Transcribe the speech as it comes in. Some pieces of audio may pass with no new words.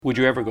Would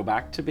you ever go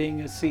back to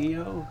being a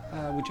CEO?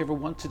 Would you ever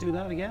want to do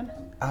that again?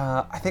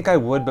 I think I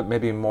would, but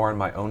maybe more on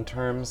my own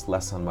terms,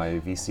 less on my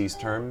VC's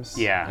terms.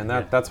 Yeah. And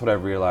that's what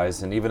I've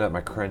realized. And even at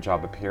my current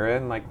job at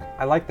Period,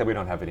 I like that we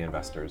don't have any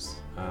investors.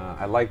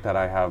 I like that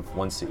I have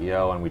one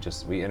CEO and we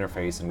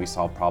interface and we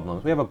solve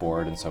problems. We have a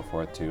board and so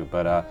forth too.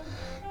 But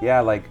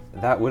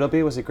that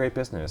Whittleby was a great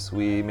business.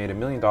 We made $1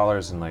 million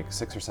in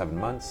 6 or 7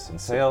 months in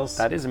sales.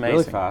 That is amazing.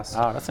 Really fast.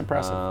 Oh, that's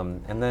impressive.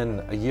 And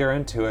then a year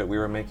into it, we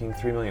were making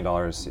 $3 million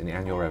in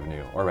annual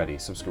revenue already,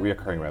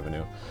 recurring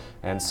revenue.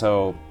 And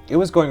so it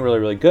was going really,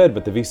 really good,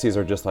 but the VCs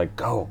are just like,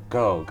 go,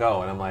 go,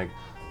 go. And I'm like,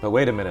 but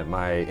wait a minute,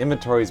 my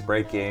inventory's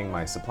breaking,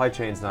 my supply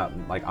chain's not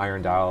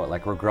ironed out,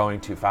 we're growing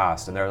too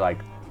fast. And they're like,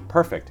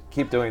 perfect,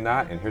 keep doing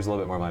that, and here's a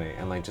little bit more money.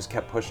 And just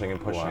kept pushing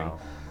and pushing. Wow.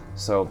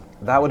 So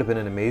that would have been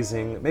an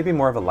amazing, maybe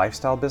more of a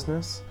lifestyle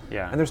business.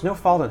 Yeah. And there's no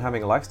fault in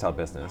having a lifestyle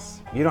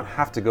business. You don't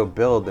have to go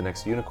build the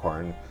next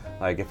unicorn.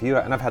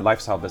 And I've had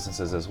lifestyle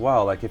businesses as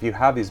well. If you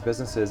have these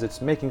businesses,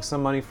 it's making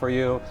some money for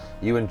you,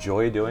 you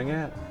enjoy doing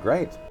it,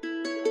 great.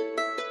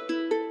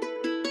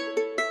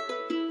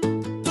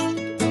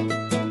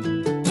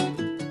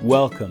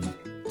 Welcome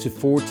to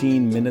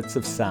 14 Minutes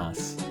of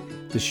SaaS,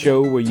 the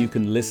show where you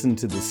can listen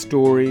to the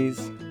stories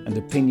and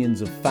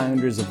opinions of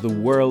founders of the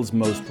world's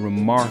most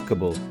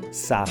remarkable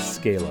SaaS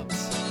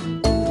scale-ups.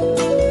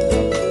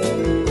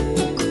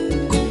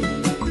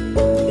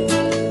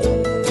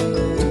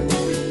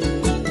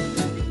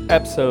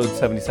 Episode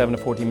 77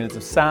 of 14 Minutes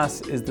of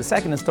SaaS is the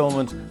second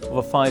installment of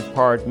a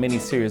 5-part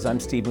mini-series. I'm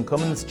Stephen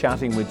Cummins,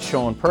 chatting with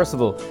Sean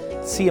Percival,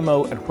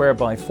 CMO at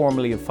Whereby,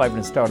 formerly of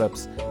 500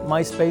 Startups.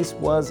 MySpace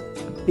was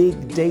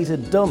big data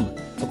dumb,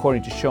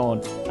 according to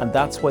Sean, and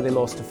that's why they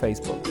lost to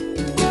Facebook.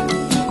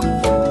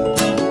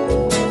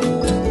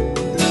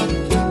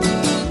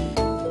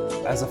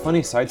 As a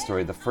funny side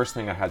story, the first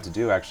thing I had to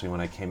do actually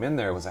when I came in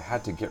there was I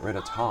had to get rid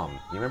of Tom.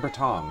 You remember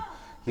Tom?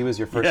 He was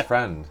your first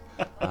friend.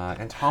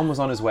 And Tom was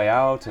on his way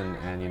out and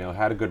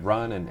had a good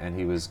run and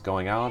he was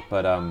going out,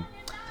 but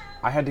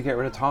I had to get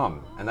rid of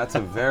Tom. And that's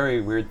a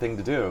very weird thing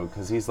to do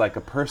because he's like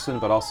a person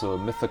but also a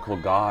mythical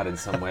god in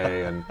some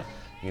way. And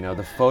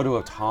the photo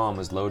of Tom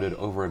was loaded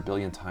over 1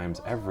 billion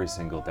times every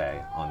single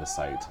day on the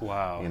site.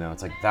 Wow.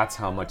 It's that's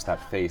how much that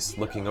face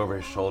looking over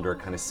his shoulder,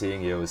 kind of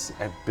seeing you, was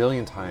 1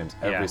 billion times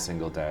every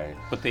single day.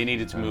 But they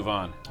needed to move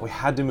on. We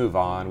had to move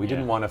on. We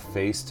didn't want a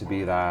face to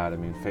be that.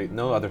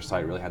 No other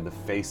site really had the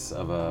face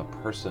of a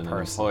person, an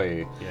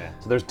employee. Yeah.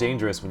 So there's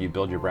dangerous when you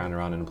build your brand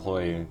around an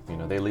employee.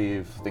 They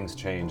leave, things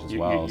change as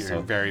well. You're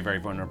very, very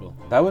vulnerable.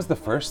 That was the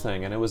first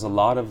thing, and it was a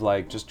lot of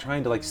just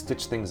trying to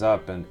stitch things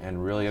up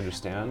and really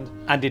understand.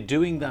 And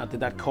did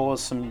that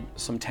cause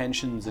some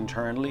tensions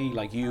internally?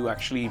 You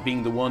actually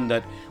being the one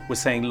that was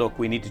saying, look,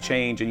 we need to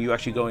change, and you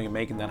actually going and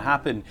making that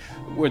happen?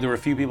 Were there a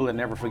few people that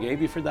never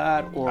forgave you for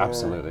that? Or?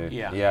 Absolutely.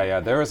 Yeah.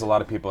 There was a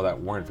lot of people that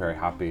weren't very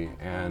happy,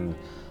 and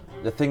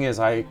the thing is,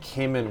 I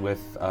came in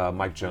with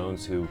Mike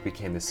Jones, who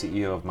became the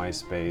CEO of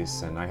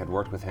MySpace, and I had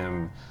worked with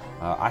him.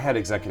 I had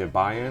executive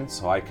buy-in,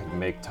 so I could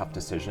make tough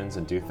decisions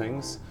and do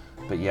things.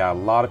 But a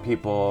lot of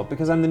people,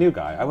 because I'm the new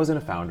guy, I wasn't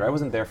a founder, I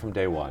wasn't there from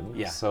day one.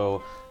 Yeah.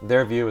 So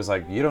their view is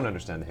you don't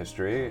understand the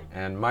history.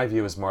 And my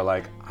view is more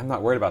I'm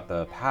not worried about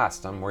the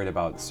past, I'm worried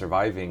about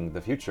surviving the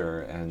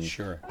future and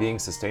being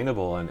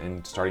sustainable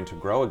and starting to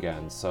grow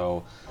again.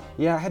 So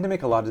I had to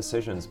make a lot of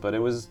decisions, but it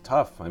was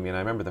tough. I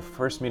remember the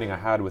first meeting I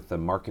had with the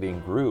marketing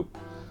group,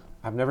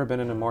 I've never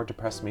been in a more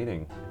depressed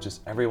meeting.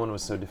 Just everyone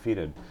was so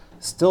defeated.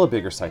 Still a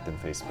bigger site than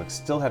Facebook,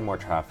 still had more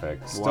traffic,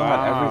 still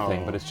had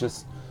everything, but it's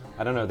just,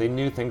 I don't know, they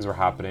knew things were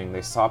happening,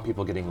 they saw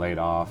people getting laid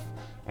off,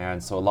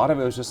 and so a lot of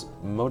it was just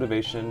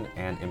motivation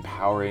and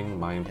empowering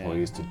my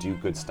employees to do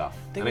good stuff.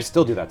 I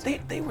still do that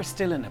today. They were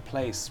still in a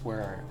place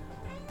where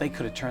they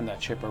could have turned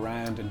that ship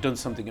around and done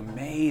something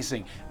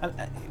amazing.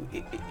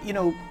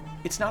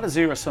 It's not a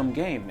zero-sum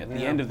game at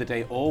the end of the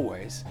day,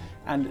 always.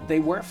 And they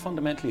were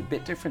fundamentally a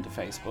bit different to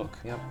Facebook.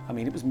 Yep.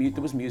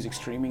 There was music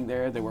streaming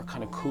there. They were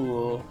kind of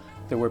cool.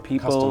 There were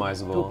people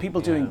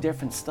customizable, doing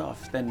different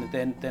stuff than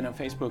on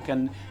Facebook.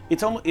 And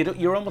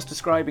you're almost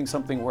describing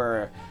something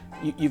where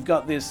you've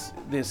got this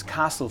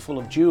castle full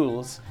of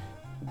jewels,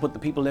 but the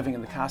people living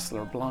in the castle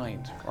are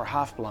blind or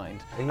half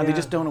blind, and they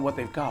just don't know what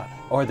they've got.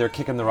 Or they're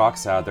kicking the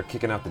rocks out, they're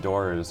kicking out the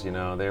doors,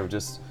 they're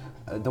just...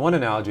 The one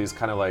analogy is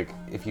kind of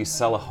if you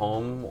sell a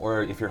home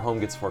or if your home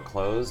gets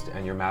foreclosed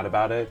and you're mad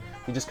about it,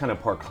 you just kind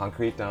of pour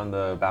concrete down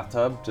the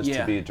bathtub just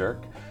to be a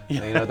jerk.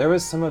 Yeah. There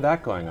was some of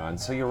that going on.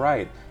 So you're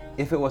right.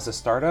 If it was a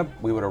startup,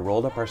 we would have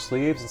rolled up our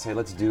sleeves and say,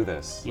 let's do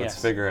this.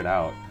 Let's figure it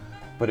out.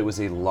 But it was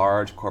a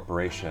large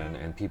corporation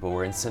and people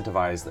were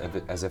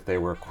incentivized as if they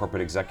were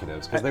corporate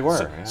executives, because they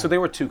were. So they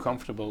were too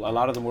comfortable. A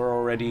lot of them were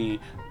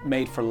already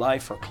made for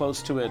life or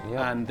close to it.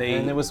 Yeah. And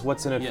it was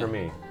what's in it for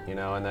me,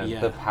 and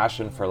then the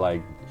passion for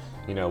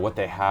what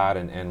they had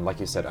and like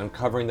you said,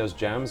 uncovering those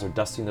gems or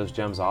dusting those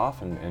gems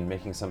off and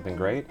making something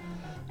great.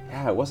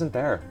 It wasn't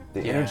there.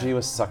 The energy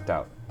was sucked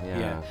out.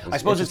 Yeah. I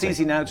suppose it's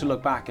easy now to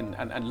look back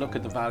and look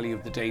at the value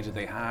of the data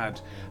they had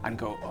and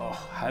go, oh,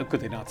 how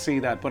could they not see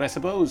that? But I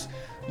suppose,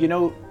 you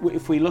know,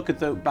 if we look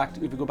at if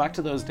we go back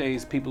to those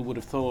days, people would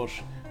have thought,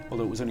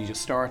 although it was only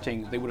just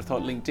starting, they would have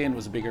thought LinkedIn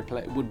was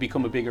would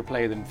become a bigger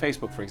player than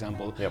Facebook, for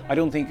example. Yep. I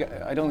don't think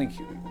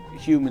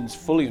humans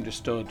fully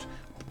understood.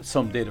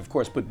 Some did, of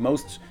course, but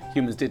most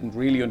humans didn't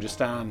really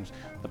understand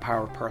the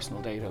power of personal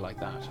data like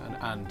that,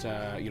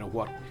 and you know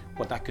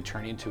what that could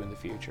turn into in the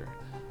future.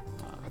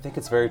 I think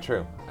it's very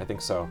true. I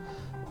think so.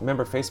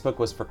 Remember, Facebook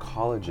was for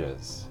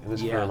colleges. It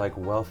was for like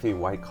wealthy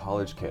white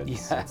college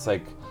kids. Yeah. It's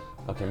like,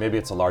 okay, maybe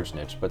it's a large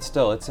niche, but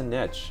still, it's a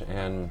niche,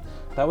 and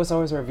that was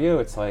always our view.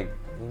 It's like,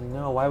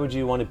 no, why would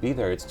you want to be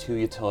there? It's too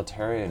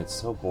utilitarian. It's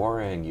so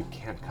boring. You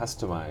can't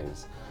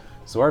customize.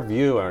 So our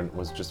view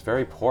was just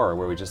very poor,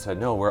 where we just said,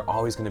 no, we're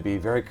always going to be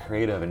very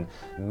creative and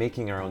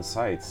making our own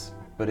sites.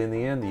 But in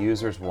the end, the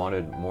users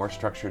wanted more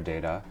structured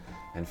data,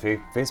 and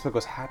Facebook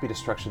was happy to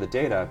structure the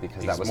data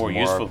because that was more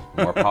useful,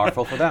 more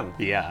powerful for them.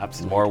 Yeah,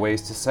 absolutely. More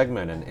ways to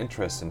segment and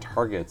interests and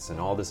targets and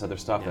all this other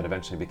stuff that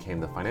eventually became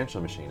the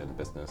financial machine of the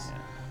business. Yeah.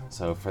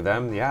 So for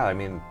them, I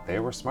mean, they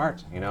were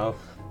smart, you know.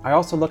 I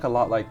also look a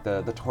lot like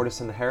the tortoise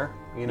and the hare,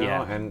 you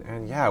know,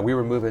 and we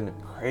were moving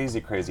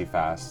crazy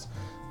fast.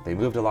 They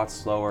moved a lot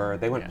slower.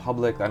 They went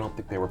public. I don't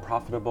think they were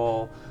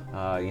profitable.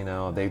 You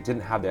know, they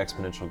didn't have the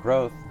exponential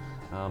growth,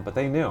 but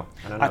they knew.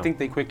 I think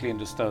they quickly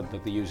understood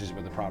that the users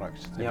were the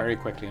product. They very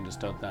quickly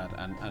understood that.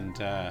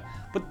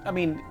 But I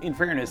mean, in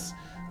fairness,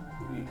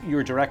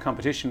 your direct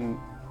competition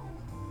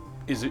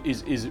is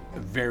a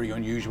very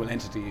unusual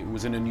entity. It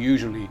was an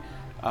unusually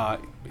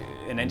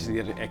an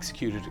entity that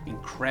executed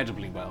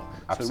incredibly well.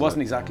 Absolutely. So it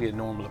wasn't exactly a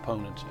normal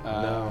opponent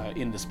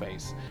in the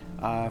space.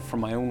 From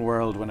my own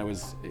world, when I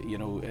was, you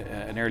know,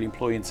 an early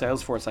employee in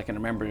Salesforce, I can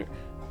remember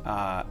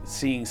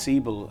seeing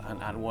Siebel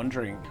and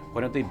wondering,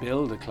 why don't they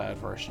build a cloud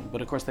version?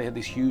 But of course, they had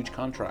these huge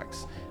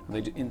contracts,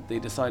 and they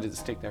decided to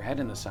stick their head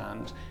in the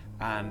sand,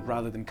 and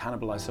rather than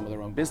cannibalize some of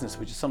their own business,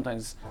 which is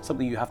sometimes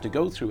something you have to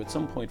go through at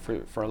some point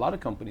for a lot of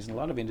companies and a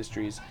lot of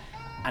industries,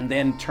 and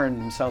then turn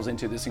themselves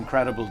into this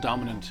incredible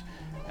dominant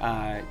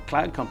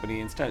cloud company.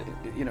 Instead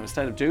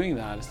of doing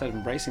that, instead of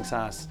embracing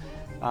SaaS,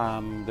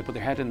 they put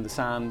their head in the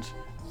sand,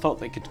 thought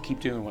they could keep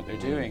doing what they're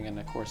doing, and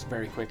of course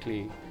very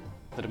quickly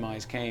the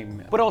demise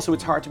came. But also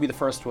it's hard to be the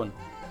first one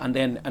and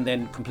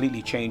then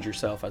completely change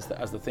yourself as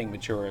the thing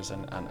matures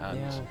and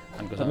goes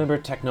on. Remember,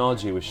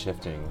 technology was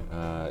shifting.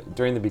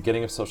 During the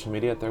beginning of social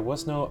media, there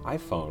was no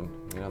iPhone.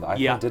 You know, the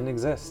iPhone didn't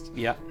exist.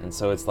 Yeah. And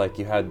so it's like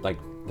you had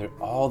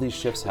all these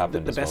shifts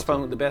happened. The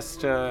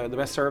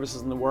best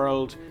services in the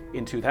world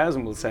in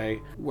 2000, we'll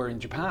say, were in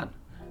Japan.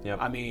 Yep.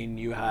 I mean,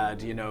 you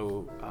had you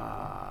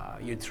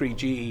had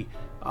 3G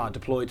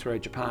deployed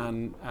throughout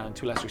Japan and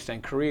to a lesser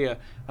extent Korea,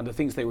 and the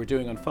things they were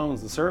doing on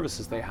phones, the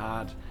services they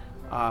had,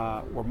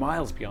 were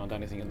miles beyond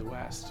anything in the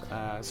West.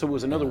 So it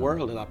was another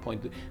world at that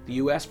point. The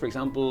US, for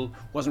example,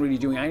 wasn't really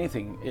doing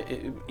anything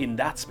in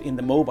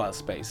the mobile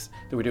space.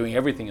 They were doing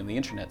everything in the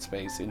internet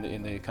space,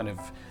 in the kind of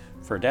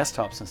for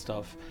desktops and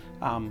stuff.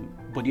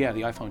 But the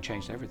iPhone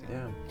changed everything.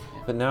 Yeah.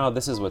 But now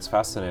this is what's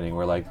fascinating.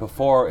 Where like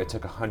before it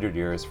took 100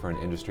 years for an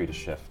industry to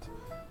shift.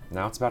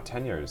 Now it's about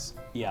 10 years.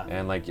 Yeah.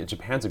 And like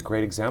Japan's a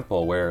great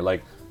example where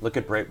like, look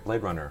at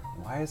Blade Runner.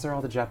 Why is there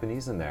all the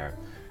Japanese in there?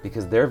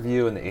 Because their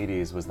view in the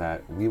 80s was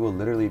that we will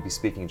literally be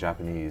speaking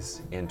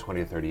Japanese in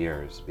 20 to 30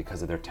 years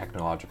because of their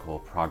technological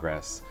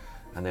progress,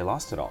 and they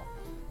lost it all.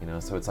 You know,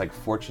 so it's like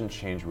fortune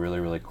changed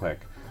really quick.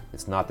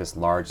 It's not this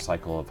large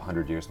cycle of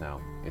 100 years now.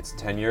 It's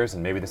 10 years,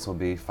 and maybe this will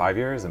be 5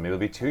 years, and maybe it'll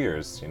be 2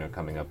 years,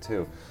 coming up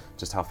too.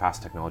 Just how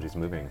fast technology is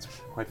moving. It's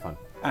quite fun.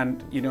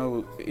 And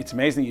it's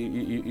amazing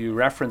you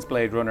reference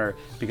Blade Runner,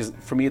 because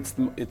for me it's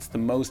the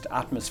most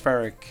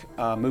atmospheric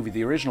movie,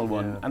 the original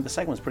one, and the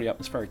second one's pretty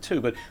atmospheric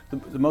too, but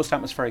the most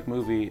atmospheric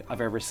movie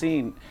I've ever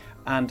seen.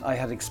 And I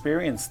had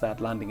experienced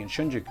that landing in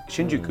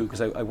Shinjuku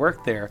because I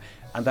worked there,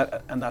 and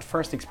that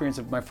first experience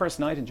of my first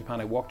night in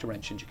Japan, I walked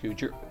around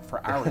Shinjuku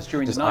for hours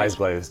during the night. Eyes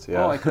glazed,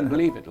 yeah. Oh, I couldn't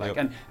believe it.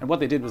 And what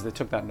they did was they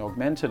took that and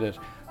augmented it.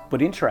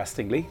 But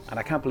interestingly, and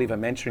I can't believe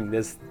I'm mentioning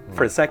this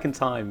for a second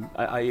time,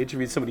 I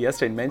interviewed somebody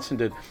yesterday and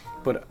mentioned it,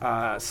 but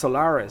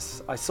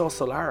Solaris, I saw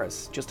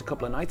Solaris just a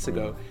couple of nights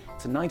ago.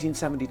 It's a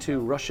 1972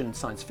 Russian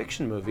science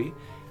fiction movie,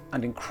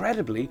 and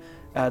incredibly,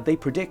 they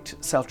predict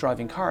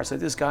self-driving cars. So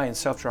this guy in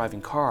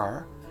self-driving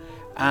car,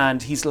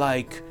 and he's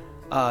like,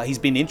 he's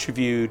been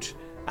interviewed,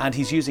 and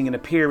he's using an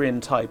appear-in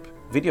type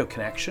video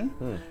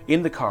connection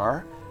in the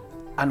car.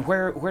 And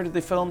where did they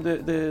film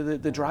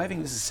the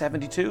driving? This is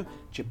 72,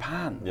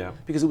 Japan. Yeah.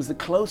 Because it was the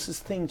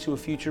closest thing to a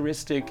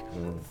futuristic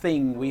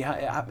thing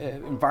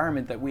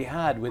environment that we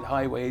had, with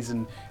highways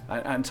and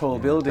tall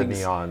buildings.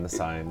 The neon, the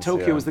signs.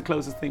 Tokyo was the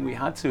closest thing we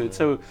had to it.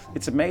 So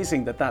it's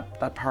amazing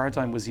that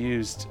paradigm was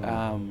used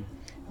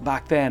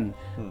back then.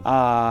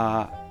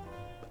 I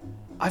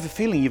have a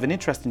feeling you have an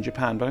interest in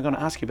Japan, but I'm going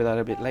to ask you about that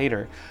a bit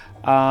later.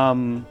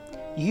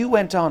 You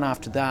went on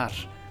after that.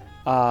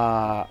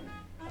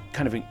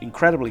 Kind of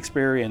incredible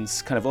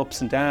experience, kind of ups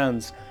and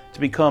downs,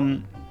 to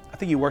become, I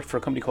think you worked for a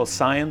company called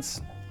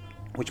Science,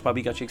 which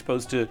probably got you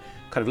exposed to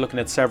kind of looking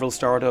at several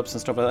startups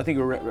and stuff. I think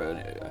you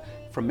were,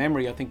 from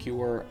memory, I think you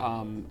were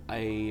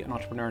an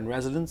entrepreneur in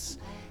residence.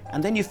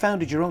 And then you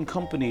founded your own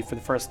company for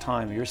the first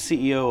time. You're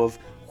CEO of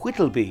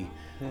Whittleby.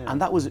 Yeah.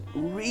 And that was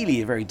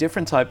really a very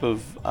different type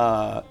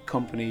of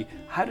company.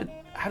 How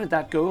did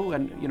that go?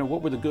 And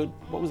what was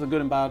the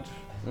good and bad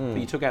that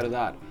you took out of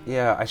that?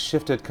 Yeah, I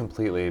shifted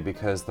completely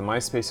because the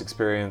MySpace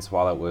experience,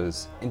 while it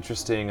was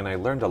interesting and I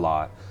learned a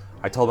lot,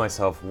 I told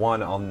myself,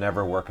 one, I'll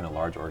never work in a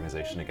large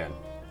organization again.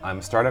 I'm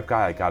a startup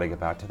guy, I gotta get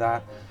back to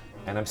that.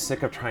 And I'm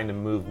sick of trying to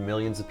move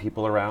millions of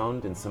people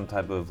around in some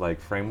type of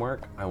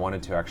framework. I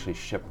wanted to actually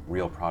ship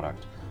real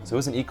product. So it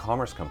was an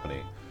e-commerce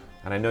company.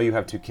 And I know you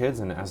have 2 kids,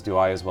 and as do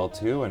I as well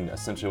too. And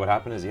essentially what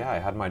happened is, I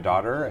had my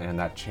daughter, and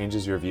that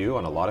changes your view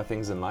on a lot of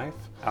things in life.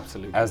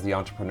 Absolutely. As the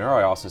entrepreneur,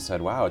 I also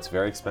said, wow, it's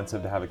very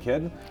expensive to have a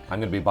kid. I'm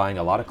gonna be buying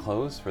a lot of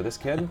clothes for this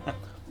kid.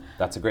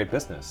 That's a great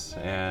business.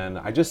 And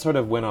I just sort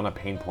of went on a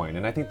pain point.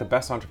 And I think the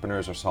best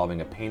entrepreneurs are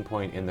solving a pain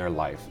point in their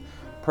life.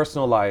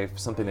 Personal life,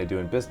 something they do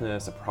in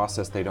business, a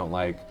process they don't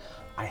like.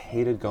 I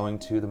hated going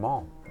to the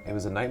mall. It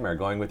was a nightmare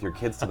going with your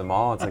kids to the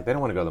mall. It's like, they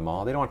don't want to go to the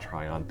mall. They don't want to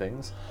try on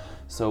things.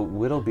 So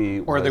Whittleby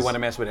Or they want to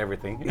mess with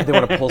everything. They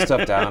want to pull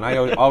stuff down. I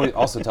always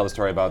also tell the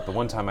story about the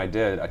one time I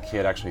did, a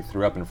kid actually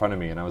threw up in front of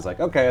me, and I was like,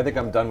 okay, I think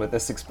I'm done with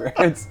this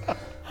experience.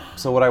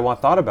 So what I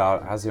thought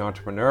about as the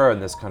entrepreneur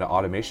and this kind of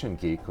automation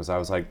geek was, I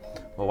was like,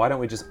 well, why don't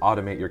we just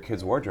automate your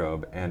kid's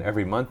wardrobe, and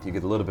every month you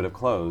get a little bit of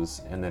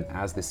clothes, and then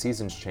as the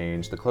seasons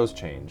change, the clothes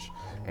change.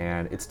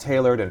 And it's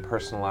tailored and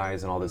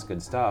personalized and all this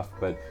good stuff,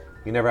 but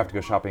you never have to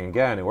go shopping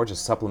again, and we're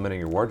just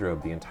supplementing your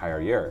wardrobe the entire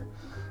year.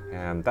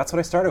 And that's what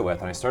I started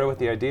with. And I started with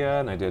the idea,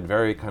 and I did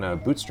very kind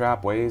of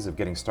bootstrap ways of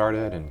getting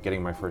started and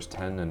getting my first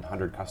 10 and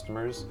 100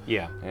 customers.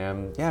 Yeah.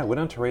 And went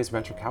on to raise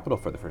venture capital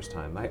for the first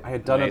time. I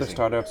had done other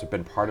startups, I've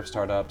been part of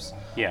startups.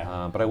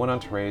 Yeah. But I went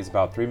on to raise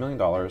about $3 million,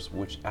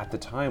 which at the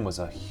time was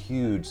a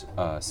huge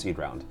seed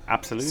round.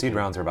 Absolutely. Seed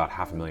rounds are about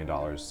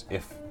 $500,000,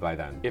 if by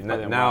then.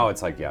 Now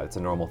it's like, it's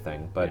a normal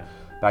thing. But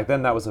back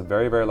then, that was a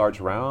very, very large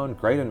round.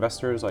 Great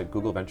investors like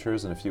Google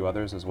Ventures and a few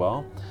others as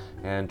well,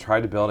 and tried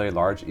to build a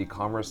large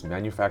e-commerce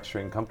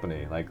manufacturing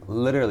company.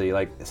 Literally,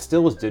 it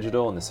still was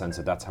digital in the sense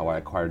that that's how I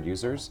acquired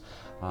users,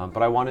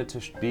 but I wanted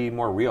to be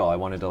more real. I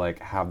wanted to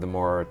have the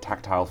more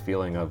tactile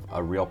feeling of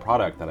a real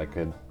product that I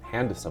could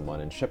hand to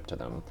someone and ship to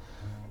them.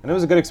 And it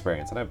was a good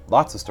experience, and I have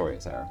lots of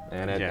stories there.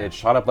 And it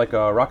shot up like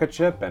a rocket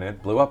ship, and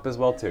it blew up as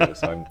well too.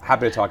 So I'm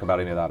happy to talk about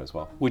any of that as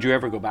well. Would you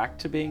ever go back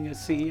to being a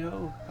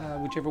CEO?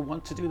 Would you ever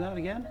want to do that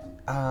again?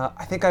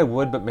 I think I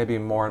would, but maybe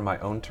more on my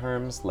own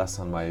terms, less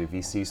on my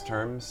VC's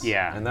terms.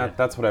 Yeah. And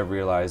that's what I've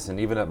realized. And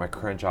even at my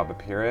current job at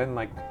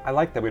Pirin, I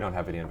like that we don't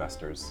have any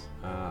investors.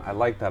 I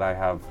like that I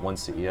have one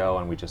CEO,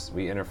 and we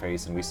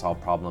interface and we solve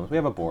problems. We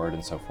have a board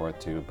and so forth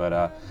too.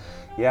 But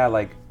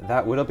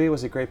that Whittleby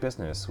was a great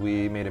business.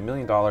 We made $1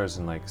 million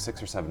in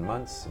 6 or 7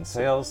 months in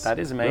sales. That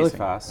is amazing. Really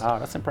fast. Oh,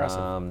 that's impressive.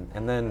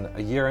 And then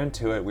a year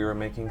into it, we were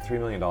making $3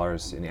 million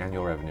in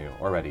annual revenue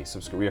already,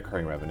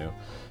 recurring revenue.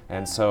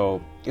 And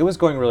so it was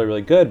going really,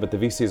 really good, but the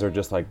VCs are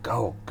just like,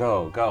 go,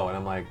 go, go. And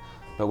I'm like,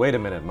 but wait a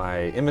minute,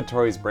 my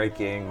inventory's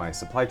breaking, my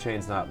supply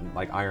chain's not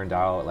ironed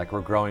out,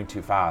 we're growing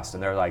too fast.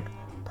 And they're like,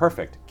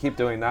 perfect, keep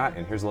doing that,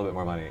 and here's a little bit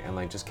more money.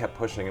 And just kept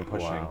pushing and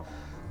pushing. Wow.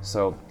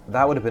 So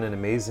that would have been an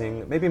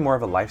amazing, maybe more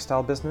of a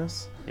lifestyle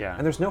business. Yeah.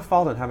 And there's no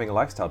fault in having a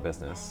lifestyle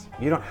business.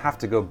 You don't have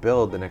to go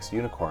build the next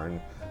unicorn.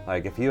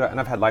 And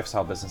I've had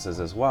lifestyle businesses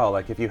as well.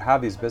 If you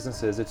have these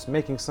businesses, it's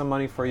making some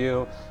money for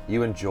you,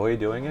 you enjoy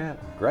doing it,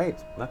 great.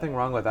 Nothing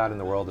wrong with that in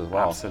the world as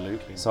well.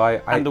 Absolutely. So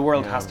and the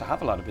world has to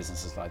have a lot of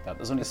businesses like that.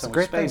 There's only so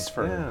much space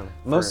for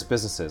most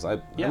businesses.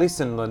 At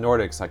least in the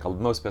Nordics,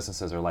 most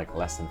businesses are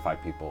less than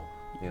 5 people.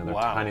 They're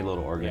tiny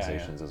little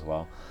organizations as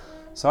well.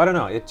 So I don't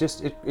know,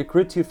 it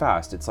grew too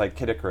fast. It's like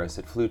Kid Icarus,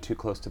 it flew too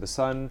close to the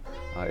sun.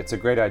 It's a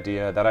great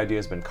idea. That idea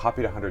has been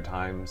copied 100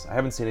 times. I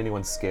haven't seen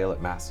anyone scale it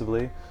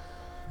massively.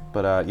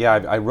 But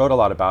I wrote a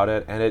lot about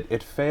it, and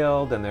it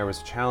failed, and there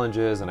was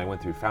challenges, and I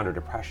went through founder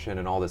depression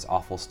and all this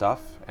awful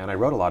stuff, and I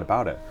wrote a lot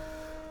about it,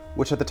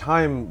 which at the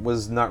time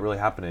was not really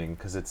happening,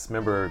 because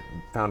remember,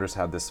 founders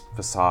had this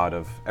facade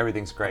of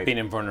everything's great. Being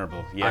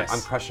invulnerable, yes.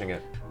 I'm crushing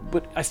it.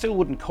 But I still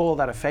wouldn't call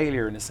that a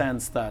failure in the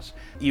sense that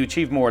you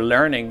achieved more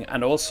learning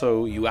and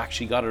also you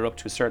actually got it up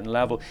to a certain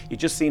level. It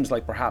just seems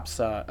like perhaps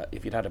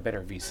if you'd had a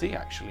better VC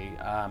actually,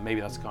 maybe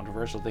that's a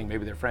controversial thing,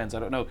 maybe they're friends, I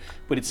don't know.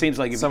 But it seems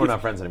like... Some are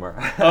not friends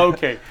anymore.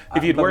 Okay.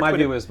 If you'd worked my with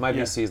view is,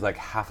 VCs,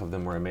 half of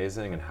them were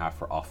amazing and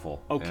half were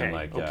awful. Okay,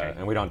 and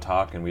and we don't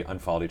talk, and we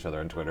unfollowed each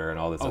other on Twitter and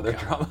all this other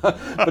drama.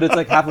 But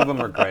it's half of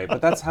them are great.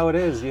 But that's how it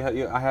is.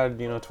 I had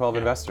 12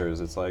 investors.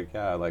 It's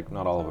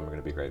not all of them are going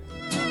to be great.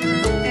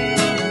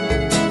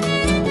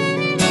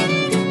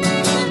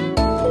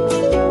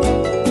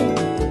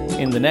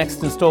 In the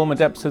next installment,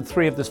 episode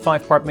 3 of this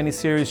 5-part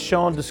miniseries,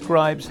 Sean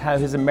describes how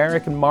his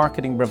American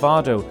marketing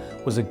bravado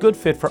was a good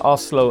fit for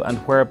Oslo and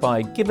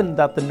Whereby, given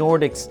that the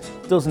Nordics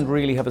doesn't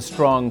really have a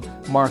strong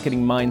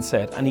marketing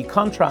mindset, and he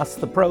contrasts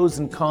the pros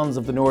and cons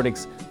of the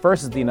Nordics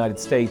versus the United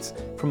States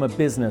from a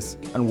business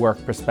and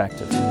work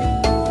perspective.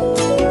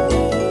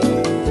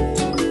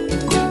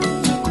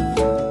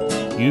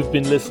 You've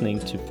been listening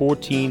to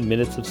 14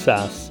 Minutes of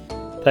SaaS.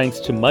 Thanks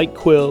to Mike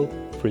Quill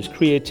for his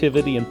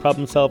creativity and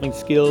problem-solving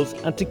skills,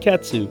 and to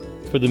Ketsu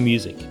for the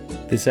music.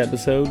 This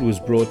episode was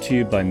brought to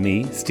you by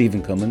me,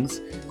 Stephen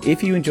Cummins.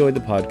 If you enjoyed the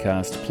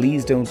podcast,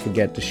 please don't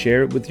forget to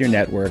share it with your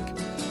network,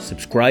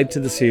 subscribe to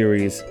the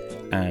series,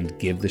 and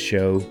give the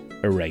show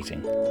a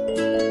rating.